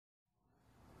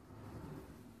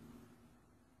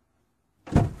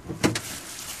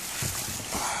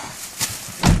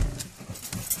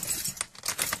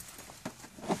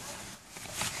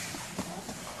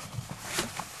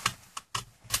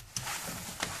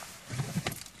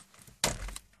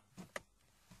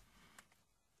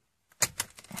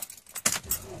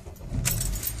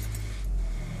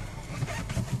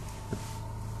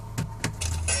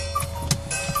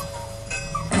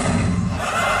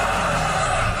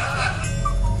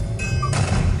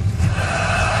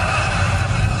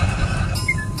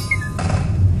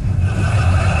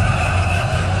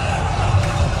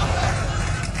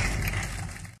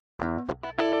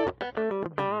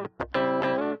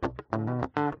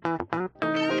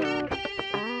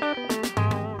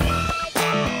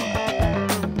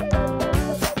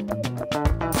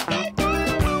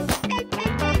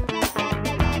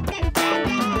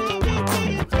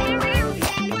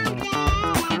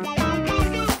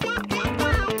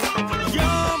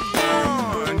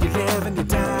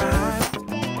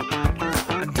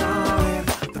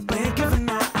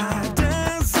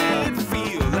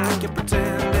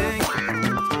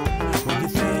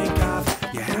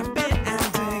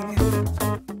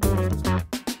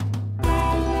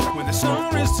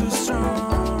story's too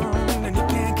strong and you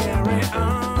can't carry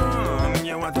on.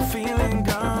 You want the feeling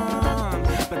gone,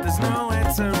 but there's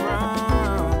nowhere to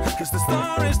run, 'cause the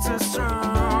story's too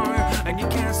strong and you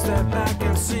can't step back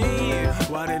and see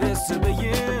what it is to be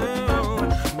you,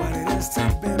 what it is to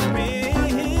be me.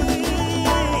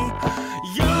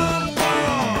 You're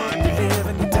born, you live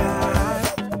and you die,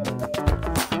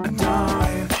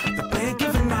 adoring the blink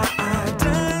of an eye.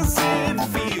 Does it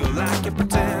feel like you're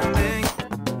pretending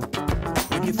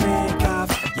when you think of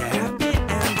your happy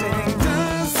ending?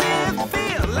 Does it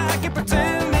feel like you're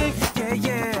pretending? Yeah,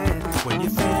 yeah, when you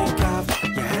think of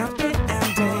your happy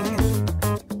ending.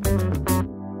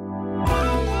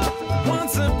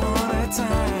 Once upon a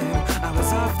time, I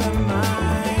was off the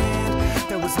mind.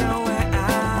 There was nowhere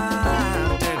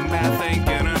out, didn't have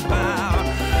thinking about.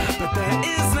 But there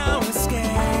is no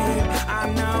escape. I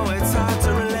know it's hard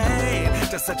to relate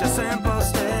to such a simple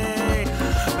state,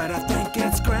 but I think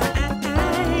it's great.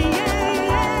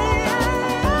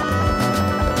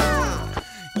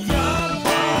 You're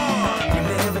born, you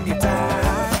live and you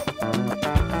die,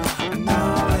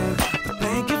 knowing the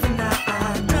blink of an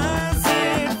eye. Does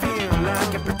it feel like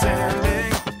you're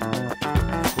pretending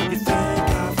when you think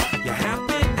of your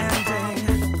happy ending?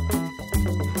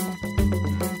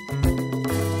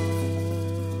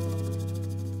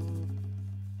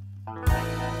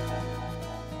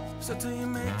 So do you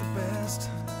make the best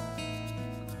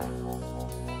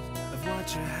of what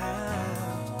you have?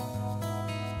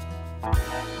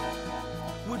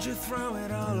 Would you throw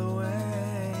it all away?